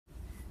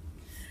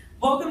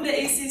Welcome to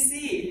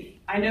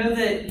ACC. I know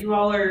that you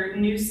all are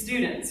new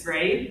students,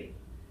 right?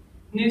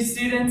 New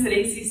students at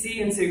ACC,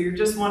 and so you're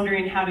just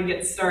wondering how to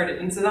get started.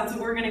 And so that's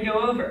what we're going to go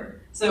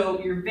over.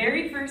 So your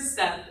very first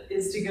step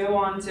is to go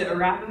on to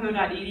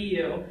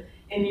arapahoe.edu,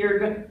 and you're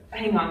going,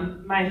 hang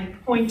on, my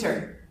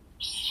pointer.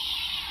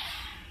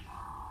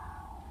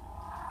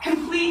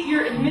 Complete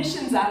your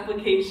admissions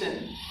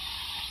application.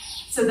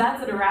 So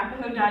that's at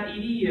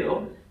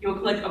arapahoe.edu. You'll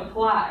click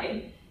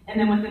apply, and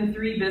then within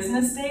 3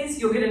 business days,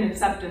 you'll get an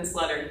acceptance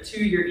letter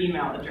to your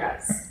email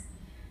address.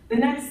 The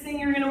next thing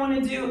you're going to want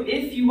to do,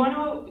 if you want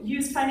to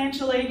use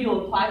financial aid,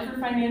 you'll apply for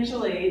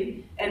financial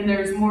aid, and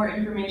there's more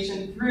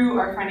information through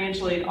our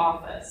financial aid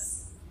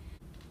office.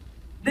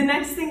 The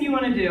next thing you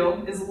want to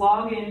do is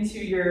log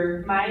into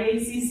your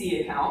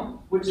MyACC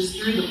account, which is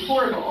through the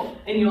portal,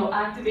 and you'll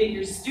activate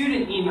your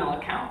student email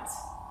account.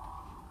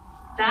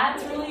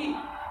 That's really...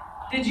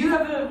 Did you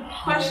have a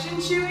question,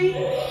 Chewy?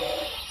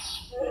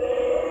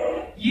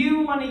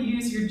 You want to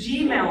use your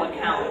Gmail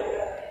account.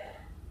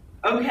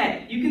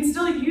 Okay, you can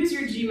still use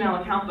your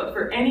Gmail account, but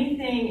for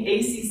anything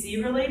ACC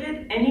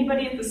related,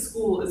 anybody at the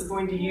school is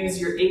going to use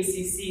your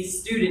ACC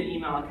student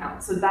email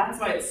account. So that's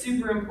why it's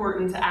super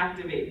important to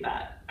activate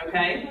that,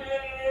 okay?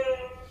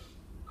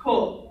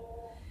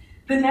 Cool.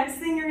 The next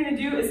thing you're going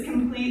to do is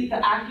complete the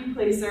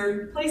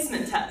AccuPlacer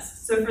placement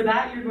test. So for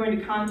that, you're going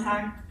to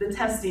contact the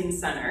testing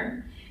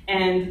center,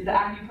 and the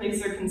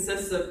AccuPlacer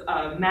consists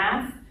of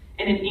math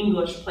and an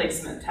English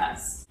placement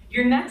test.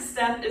 Your next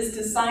step is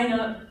to sign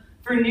up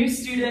for new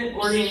student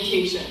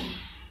orientation.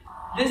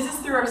 This is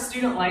through our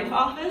Student Life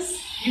office.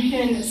 You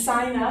can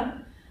sign up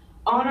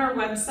on our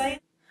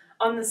website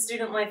on the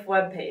Student Life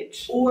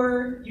webpage,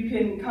 or you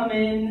can come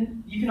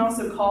in. You can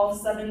also call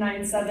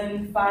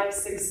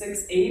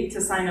 797-5668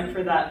 to sign up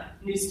for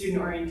that new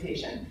student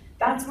orientation.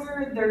 That's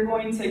where they're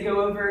going to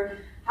go over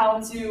how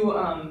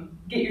to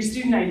get your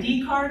student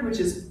ID card, which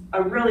is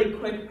a really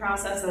quick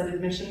process at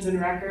admissions and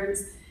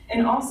records.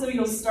 And also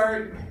you'll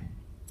start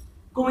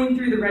going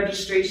through the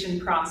registration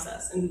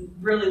process and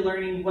really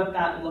learning what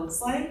that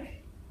looks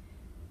like.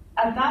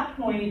 At that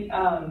point,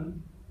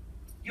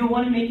 you'll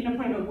want to make an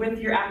appointment with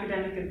your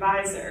academic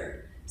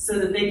advisor so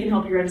that they can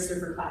help you register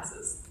for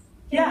classes.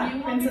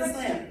 Yeah, Princess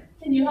Lamb.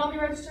 Can you help me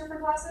register for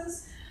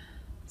classes?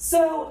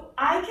 So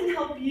I can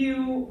help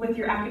you with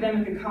your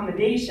academic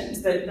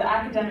accommodations, but the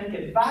academic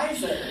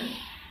advisor,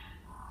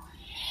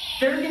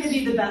 they're going to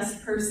be the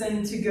best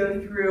person to go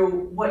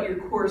through what your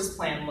course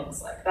plan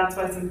looks like. That's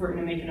why it's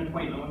important to make an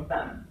appointment with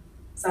them.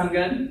 Sound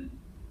good?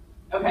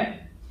 Okay.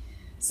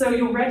 So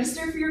you'll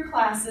register for your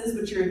classes,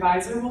 which your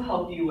advisor will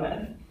help you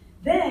with.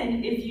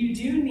 Then, if you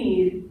do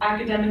need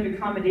academic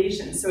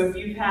accommodations, so if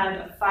you've had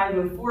a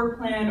 504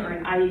 plan or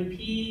an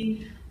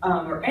IEP,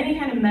 or any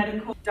kind of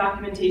medical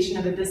documentation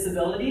of a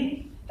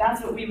disability,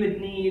 that's what we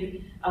would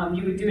need.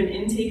 You would do an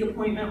intake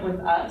appointment with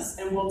us,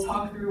 and we'll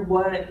talk through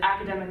what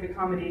academic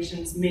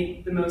accommodations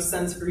make the most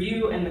sense for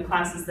you and the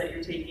classes that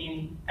you're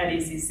taking at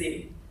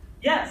ACC.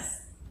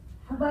 Yes?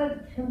 How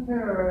about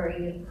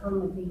temporary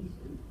accommodations?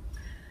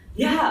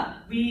 Yeah,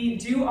 we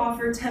do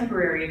offer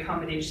temporary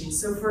accommodations.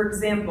 So for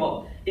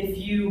example, if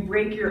you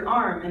break your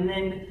arm and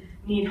then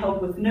need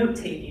help with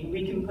note-taking,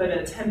 we can put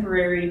a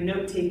temporary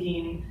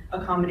note-taking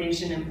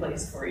accommodation in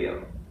place for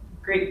you.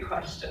 Great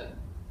question.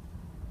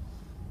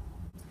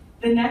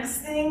 The next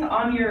thing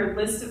on your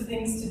list of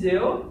things to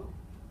do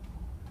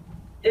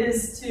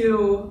is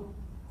to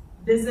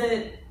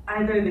visit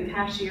either the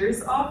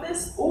cashier's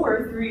office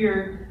or through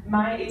your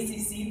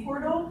MyACC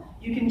portal.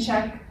 You can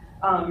check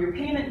your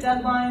payment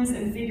deadlines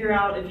and figure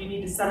out if you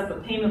need to set up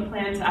a payment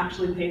plan to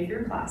actually pay for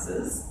your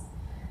classes.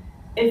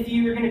 If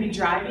you're going to be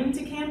driving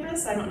to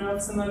campus, I don't know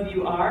if some of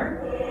you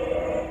are,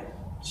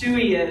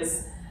 Chewy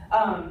is,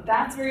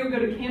 that's where you'll go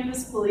to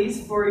Campus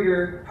Police for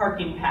your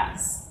parking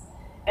pass.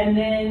 And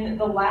then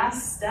the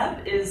last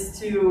step is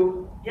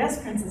to,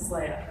 yes, Princess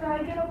Leia? Can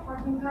I get a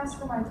parking pass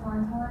for my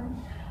Tauntaun?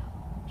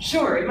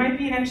 Sure, it might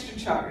be an extra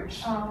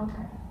charge. Oh,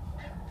 okay.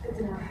 Good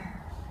to know.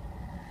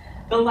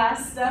 The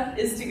last step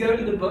is to go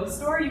to the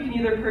bookstore. You can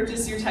either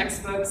purchase your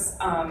textbooks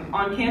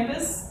on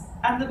campus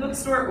at the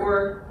bookstore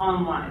or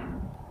online.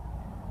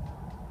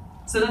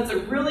 So that's a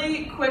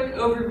really quick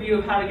overview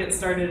of how to get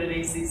started at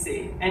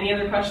ACC. Any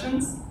other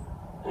questions?